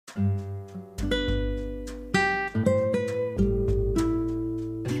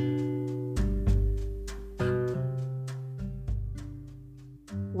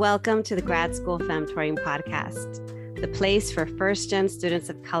Welcome to the Grad School Femtoring Podcast, the place for first-gen students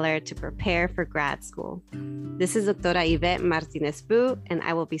of color to prepare for grad school. This is Doctora Yvette Martinez-Fu, and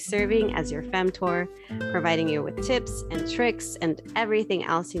I will be serving as your femtor, providing you with tips and tricks and everything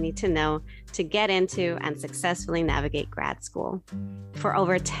else you need to know to get into and successfully navigate grad school. For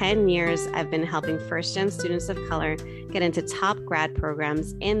over 10 years, I've been helping first-gen students of color get into top grad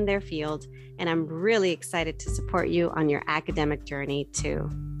programs in their field, and I'm really excited to support you on your academic journey too.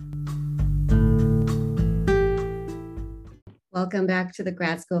 Welcome back to the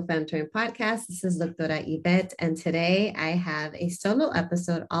Grad School Femtoring Podcast. This is Doctora Yvette, and today I have a solo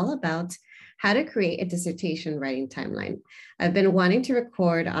episode all about how to create a dissertation writing timeline. I've been wanting to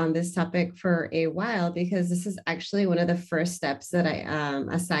record on this topic for a while because this is actually one of the first steps that I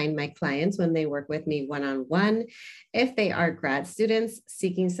assign my clients when they work with me one-on-one, if they are grad students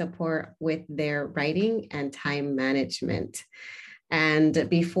seeking support with their writing and time management. And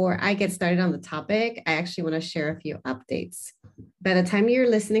before I get started on the topic, I actually want to share a few updates. By the time you're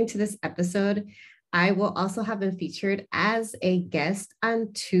listening to this episode, I will also have been featured as a guest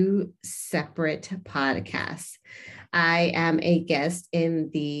on 2 separate podcasts. I am a guest in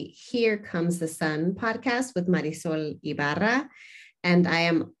the Here Comes the Sun podcast with Marisol Ibarra, and I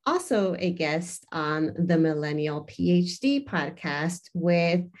am also a guest on the Millennial PhD podcast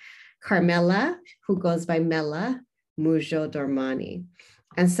with Carmela, who goes by Mela Mujo Dormani.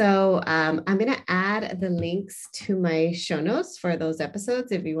 And so I'm going to add the links to my show notes for those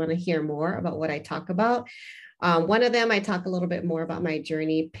episodes if you want to hear more about what I talk about. One of them, I talk a little bit more about my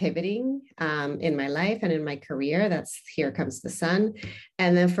journey pivoting in my life and in my career. That's Here Comes the Sun.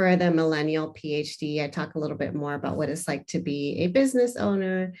 And then for the Millennial PhD, I talk a little bit more about what it's like to be a business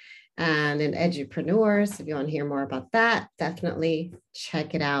owner and an edupreneur. So if you want to hear more about that, definitely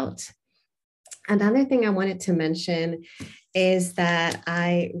check it out. Another thing I wanted to mention is that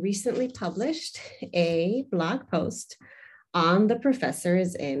I recently published a blog post on the Professor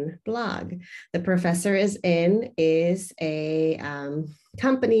is In blog. The Professor is In is a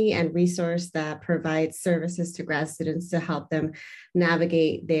company and resource that provides services to grad students to help them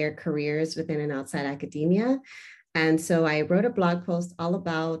navigate their careers within and outside academia. And so I wrote a blog post all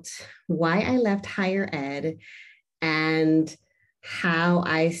about why I left higher ed and how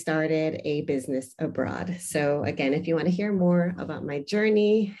I started a business abroad. So again, if you want to hear more about my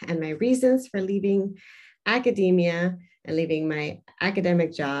journey and my reasons for leaving academia and leaving my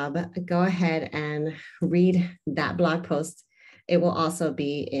academic job, go ahead and read that blog post. It will also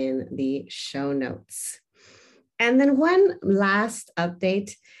be in the show notes. And then one last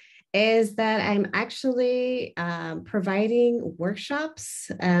update is that I'm actually providing workshops.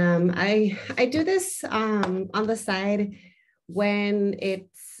 I do this on the side when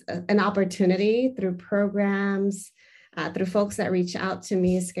it's an opportunity through programs, through folks that reach out to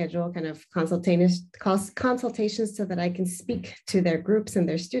me, schedule kind of consultations so that I can speak to their groups and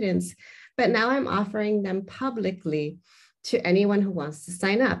their students. But now I'm offering them publicly to anyone who wants to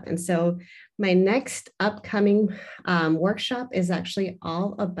sign up. And so my next upcoming workshop is actually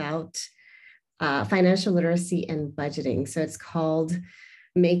all about financial literacy and budgeting. So it's called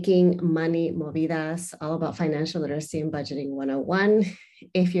Making Money Movidas, all about financial literacy and budgeting 101.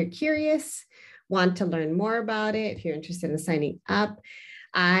 If you're curious, want to learn more about it, if you're interested in signing up,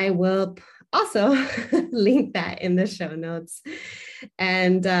 I will also link that in the show notes.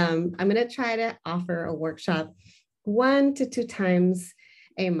 And I'm going to try to offer a workshop 1 to 2 times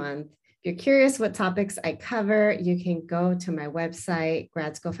a month. If you're curious what topics I cover, you can go to my website,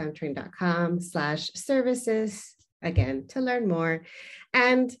 gradschoolfemtoring.com/services. Again, to learn more.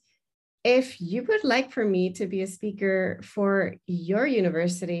 And if you would like for me to be a speaker for your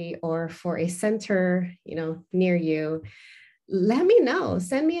university or for a center, near you, let me know.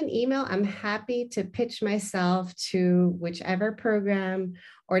 Send me an email. I'm happy to pitch myself to whichever program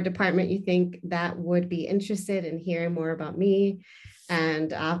or department you think that would be interested in hearing more about me.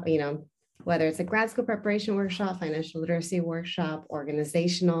 And, whether it's a grad school preparation workshop, financial literacy workshop,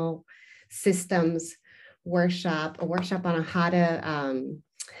 organizational systems workshop, a workshop on how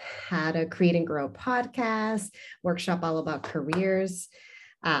to create and grow a podcast, workshop all about careers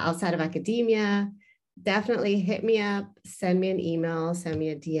outside of academia, definitely hit me up, send me an email, send me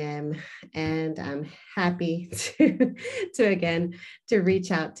a DM, and I'm happy to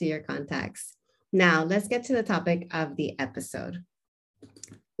reach out to your contacts. Now, let's get to the topic of the episode.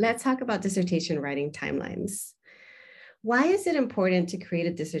 Let's talk about dissertation writing timelines. Why is it important to create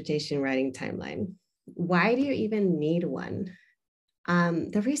a dissertation writing timeline? Why do you even need one?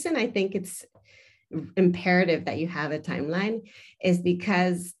 The reason I think it's imperative that you have a timeline is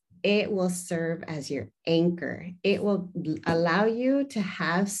because it will serve as your anchor. It will allow you to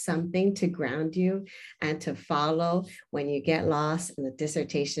have something to ground you and to follow when you get lost in the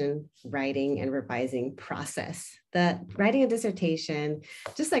dissertation writing and revising process. The writing a dissertation,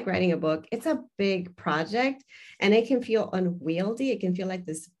 just like writing a book, it's a big project and it can feel unwieldy. It can feel like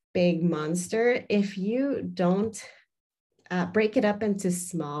this big monster if you don't break it up into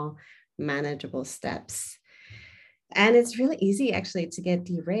small, manageable steps. And it's really easy actually to get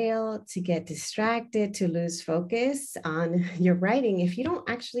derailed, to get distracted, to lose focus on your writing if you don't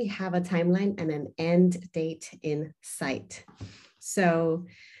actually have a timeline and an end date in sight. So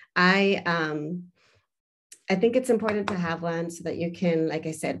I think it's important to have one so that you can, like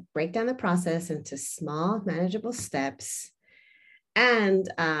I said, break down the process into small, manageable steps. And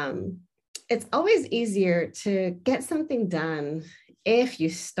it's always easier to get something done if you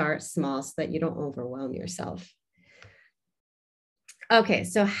start small so that you don't overwhelm yourself. Okay,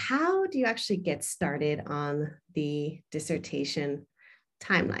 so how do you actually get started on the dissertation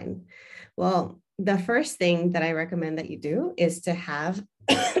timeline? Well, the first thing that I recommend that you do is to have,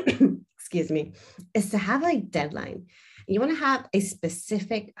 excuse me, is to have a deadline. You want to have a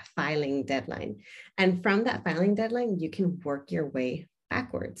specific filing deadline. And from that filing deadline, you can work your way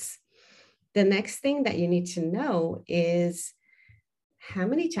backwards. The next thing that you need to know is how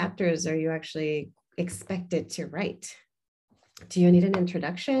many chapters are you actually expected to write? Do you need an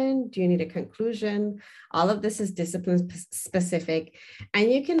introduction? Do you need a conclusion? All of this is discipline specific,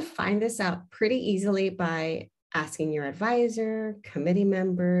 and you can find this out pretty easily by asking your advisor, committee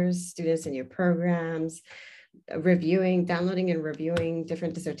members, students in your programs, downloading and reviewing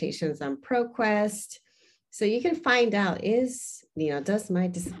different dissertations on ProQuest. So you can find out does my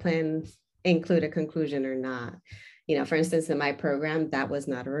discipline include a conclusion or not? For instance, in my program, that was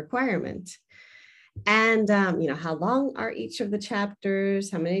not a requirement. And, how long are each of the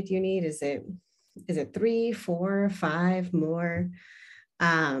chapters? How many do you need? Is it 3, 4, 5 more?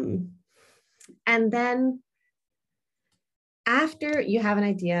 And then after you have an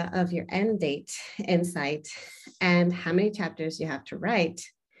idea of your end date in sight and how many chapters you have to write,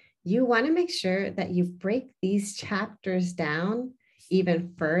 you want to make sure that you break these chapters down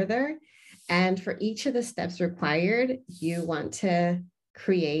even further. And for each of the steps required, you want to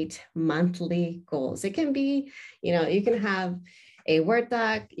create monthly goals. It can be, you can have a Word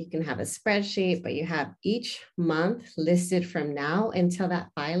doc, you can have a spreadsheet, but you have each month listed from now until that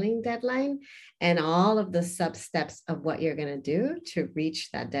filing deadline and all of the sub steps of what you're going to do to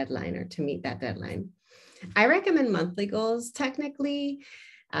reach that deadline or to meet that deadline. I recommend monthly goals. Technically,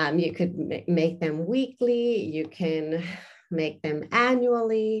 you could make them weekly, you can make them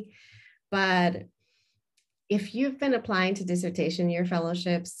annually, but if you've been applying to dissertation year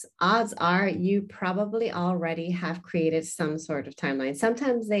fellowships, odds are you probably already have created some sort of timeline.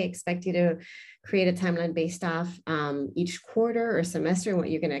 Sometimes they expect you to create a timeline based off each quarter or semester and what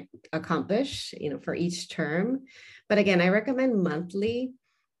you're going to accomplish, for each term. But again, I recommend monthly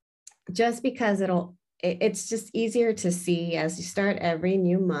just because it's just easier to see as you start every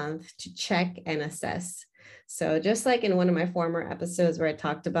new month to check and assess. So just like in one of my former episodes where I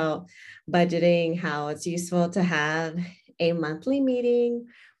talked about budgeting, how it's useful to have a monthly meeting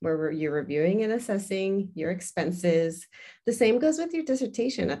where you're reviewing and assessing your expenses. The same goes with your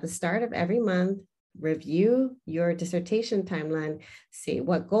dissertation. At the start of every month, review your dissertation timeline, see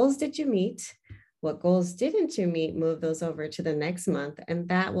what goals did you meet, what goals didn't you meet, move those over to the next month, and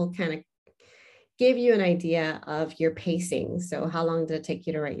that will kind of give you an idea of your pacing. So how long did it take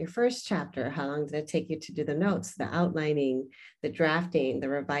you to write your first chapter? How long did it take you to do the notes, the outlining, the drafting, the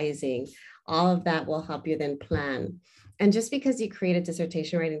revising? All of that will help you then plan. And just because you create a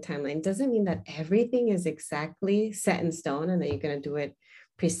dissertation writing timeline doesn't mean that everything is exactly set in stone and that you're going to do it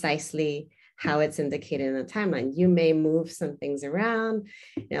precisely how it's indicated in the timeline. You may move some things around,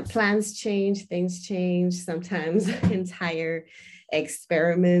 plans change, things change, sometimes entire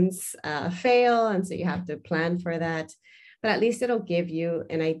experiments fail, and so you have to plan for that. But at least it'll give you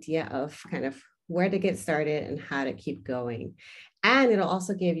an idea of kind of where to get started and how to keep going. And it'll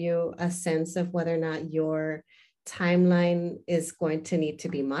also give you a sense of whether or not your timeline is going to need to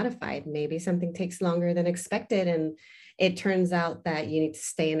be modified. Maybe something takes longer than expected and it turns out that you need to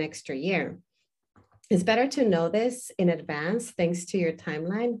stay an extra year. It's better to know this in advance, thanks to your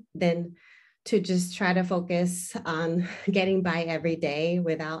timeline, than to just try to focus on getting by every day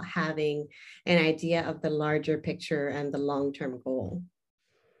without having an idea of the larger picture and the long-term goal.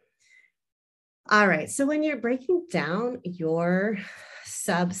 All right, so when you're breaking down your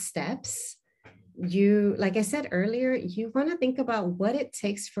sub steps, like I said earlier, you want to think about what it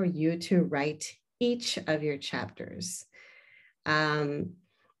takes for you to write each of your chapters.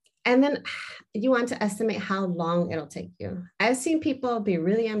 And then you want to estimate how long it'll take you. I've seen people be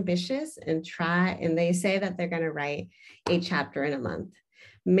really ambitious and try, and they say that they're going to write a chapter in a month.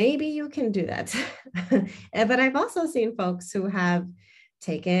 Maybe you can do that. But I've also seen folks who have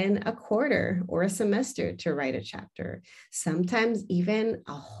taken a quarter or a semester to write a chapter, sometimes even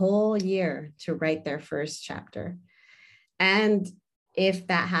a whole year to write their first chapter. And if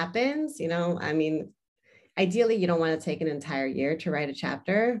that happens, I mean, ideally, you don't want to take an entire year to write a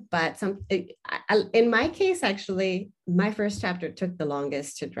chapter, but in my case, actually, my first chapter took the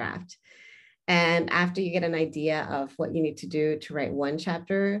longest to draft. And after you get an idea of what you need to do to write one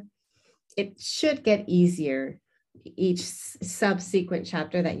chapter, it should get easier. Each subsequent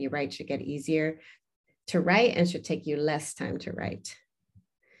chapter that you write should get easier to write and should take you less time to write.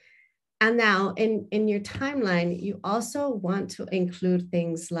 And now in your timeline, you also want to include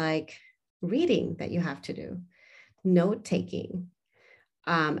things like reading that you have to do, note taking,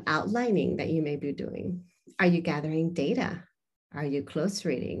 outlining that you may be doing. Are you gathering data? Are you close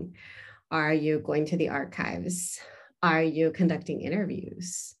reading? Are you going to the archives? Are you conducting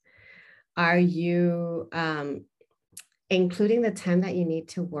interviews? Are you including the time that you need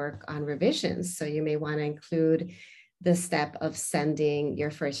to work on revisions? So you may want to include the step of sending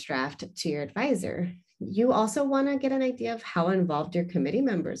your first draft to your advisor. You also want to get an idea of how involved your committee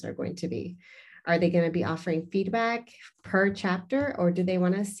members are going to be. Are they going to be offering feedback per chapter, or do they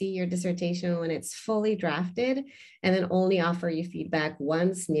want to see your dissertation when it's fully drafted and then only offer you feedback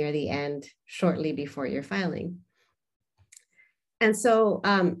once near the end, shortly before your filing? And so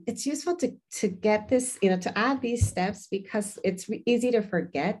it's useful to get this, to add these steps, because it's easy to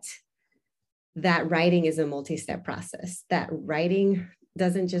forget that writing is a multi-step process, that writing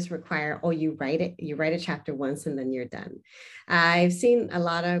doesn't just require, you write a chapter once and then you're done. I've seen a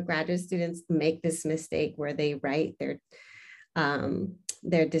lot of graduate students make this mistake where they write their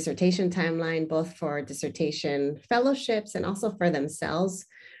dissertation timeline, both for dissertation fellowships and also for themselves,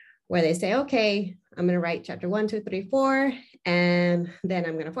 where they say, okay, I'm going to write chapter 1, 2, 3, 4, and then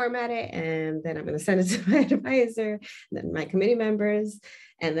I'm going to format it, and then I'm going to send it to my advisor, then my committee members,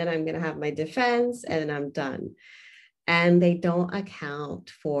 and then I'm going to have my defense, and then I'm done. And they don't account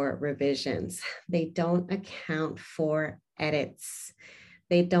for revisions. They don't account for edits.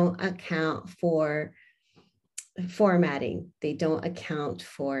 They don't account for formatting. They don't account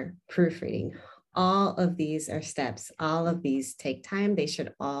for proofreading. All of these are steps. All of these take time. They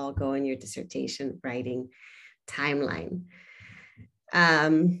should all go in your dissertation writing timeline.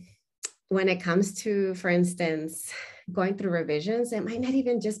 When it comes to, for instance, going through revisions, it might not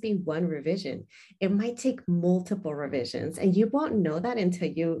even just be one revision. It might take multiple revisions, and you won't know that until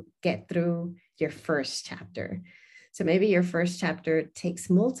you get through your first chapter. So maybe your first chapter takes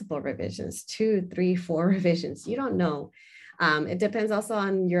multiple revisions, 2, 3, 4 revisions. You don't know. It depends also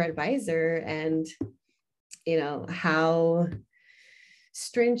on your advisor and, how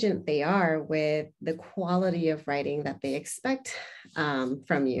stringent they are with the quality of writing that they expect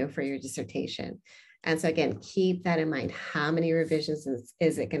from you for your dissertation. And so again, keep that in mind. How many revisions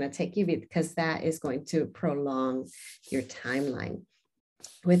is it going to take you? Because that is going to prolong your timeline.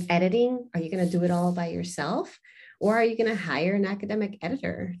 With editing, are you going to do it all by yourself? Or are you going to hire an academic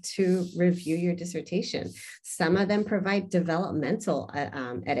editor to review your dissertation? Some of them provide developmental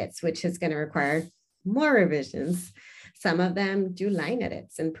edits, which is going to require more revisions. Some of them do line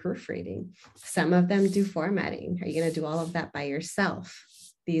edits and proofreading. Some of them do formatting. Are you going to do all of that by yourself?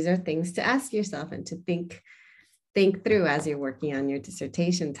 These are things to ask yourself and to think through as you're working on your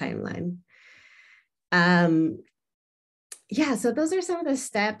dissertation timeline. So those are some of the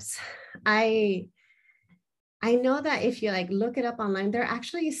steps. I know that if you look it up online, there are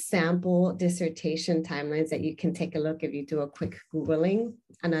actually sample dissertation timelines that you can take a look if you do a quick Googling.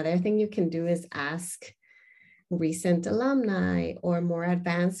 Another thing you can do is ask recent alumni or more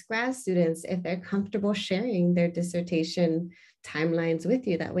advanced grad students if they're comfortable sharing their dissertation timelines with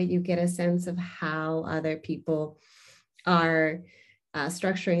you. That way you get a sense of how other people are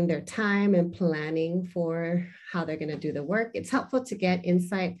structuring their time and planning for how they're going to do the work. It's helpful to get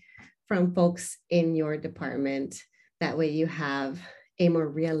insight from folks in your department. That way you have a more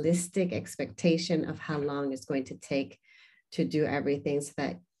realistic expectation of how long it's going to take to do everything, so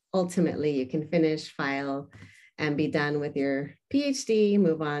that ultimately you can finish, file, and be done with your PhD,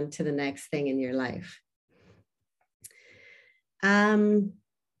 move on to the next thing in your life.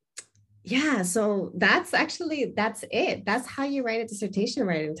 So that's it. That's how you write a dissertation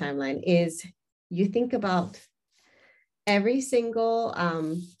writing timeline. Is you think about every single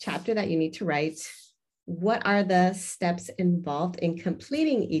chapter that you need to write. What are the steps involved in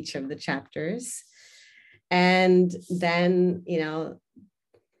completing each of the chapters? And then,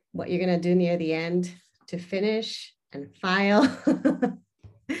 what you're going to do near the end to finish and file.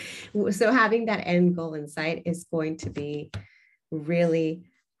 So having that end goal in sight is going to be really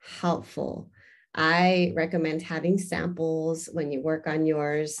helpful. I recommend having samples when you work on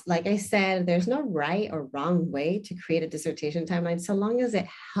yours. Like I said, there's no right or wrong way to create a dissertation timeline so long as it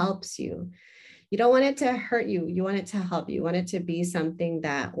helps you. You don't want it to hurt you. You want it to help you. You want it to be something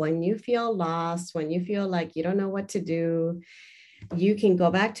that when you feel lost, when you feel like you don't know what to do, you can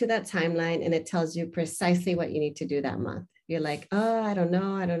go back to that timeline and it tells you precisely what you need to do that month. You're like, oh, I don't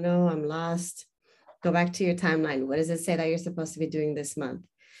know, I'm lost. Go back to your timeline. What does it say that you're supposed to be doing this month?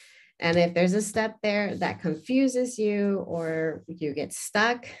 And if there's a step there that confuses you or you get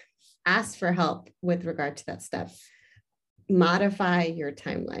stuck, ask for help with regard to that step. Modify your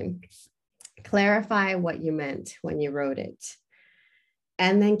timeline. Clarify what you meant when you wrote it.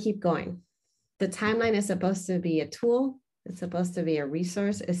 And then keep going. The timeline is supposed to be a tool. It's supposed to be a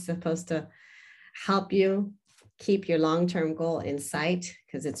resource. It's supposed to help you keep your long-term goal in sight,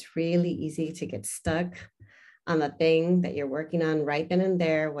 because it's really easy to get stuck on the thing that you're working on right then and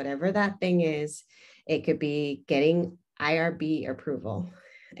there, whatever that thing is. It could be getting IRB approval.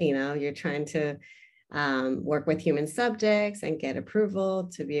 You're trying to work with human subjects and get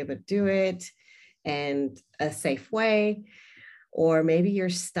approval to be able to do it in a safe way. Or maybe you're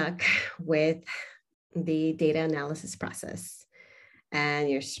stuck with the data analysis process and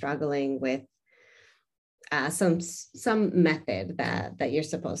you're struggling with some method that you're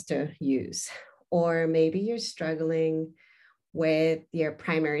supposed to use. Or maybe you're struggling with your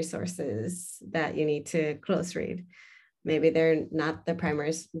primary sources that you need to close read. Maybe they're not the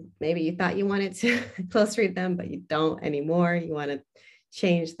primaries. Maybe you thought you wanted to close read them, but you don't anymore. You want to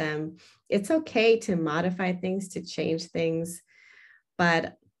change them. It's okay to modify things, to change things,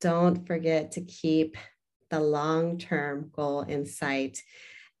 but don't forget to keep the long-term goal in sight,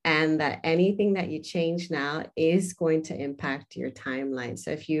 and that anything that you change now is going to impact your timeline.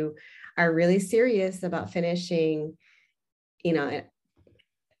 So if you are really serious about finishing,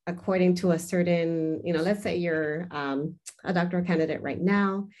 according to a certain, let's say you're a doctoral candidate right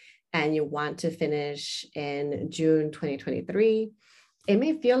now and you want to finish in June 2023, it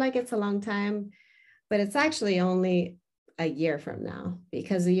may feel like it's a long time, but it's actually only a year from now,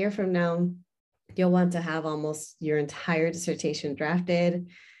 because a year from now, you'll want to have almost your entire dissertation drafted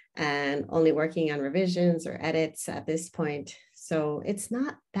and only working on revisions or edits at this point. So it's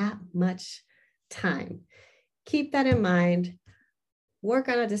not that much time. Keep that in mind. Work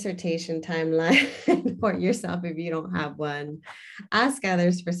on a dissertation timeline for yourself if you don't have one. Ask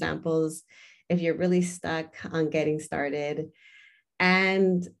others for samples if you're really stuck on getting started.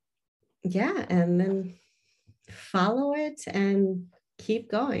 And then follow it and keep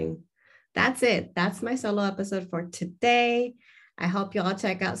going. That's it. That's my solo episode for today. I hope you all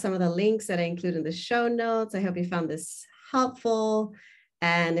check out some of the links that I include in the show notes. I hope you found this helpful.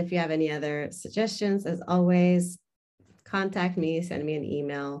 And if you have any other suggestions, as always, contact me, send me an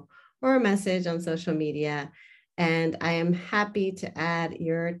email or a message on social media. And I am happy to add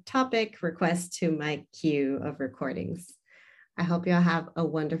your topic request to my queue of recordings. I hope you all have a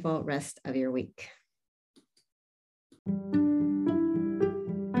wonderful rest of your week.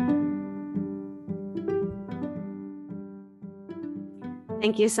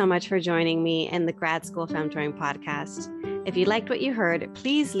 Thank you so much for joining me in the Grad School Femtoring podcast. If you liked what you heard,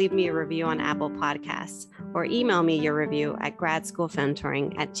 please leave me a review on Apple Podcasts or email me your review at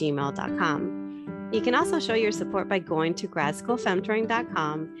gradschoolfemtoring@gmail.com. You can also show your support by going to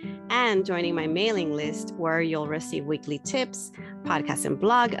gradschoolfemtoring.com and joining my mailing list, where you'll receive weekly tips, podcast and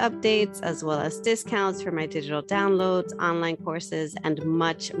blog updates, as well as discounts for my digital downloads, online courses, and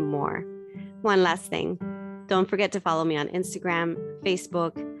much more. One last thing. Don't forget to follow me on Instagram,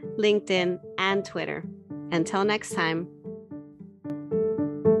 Facebook, LinkedIn, and Twitter. Until next time.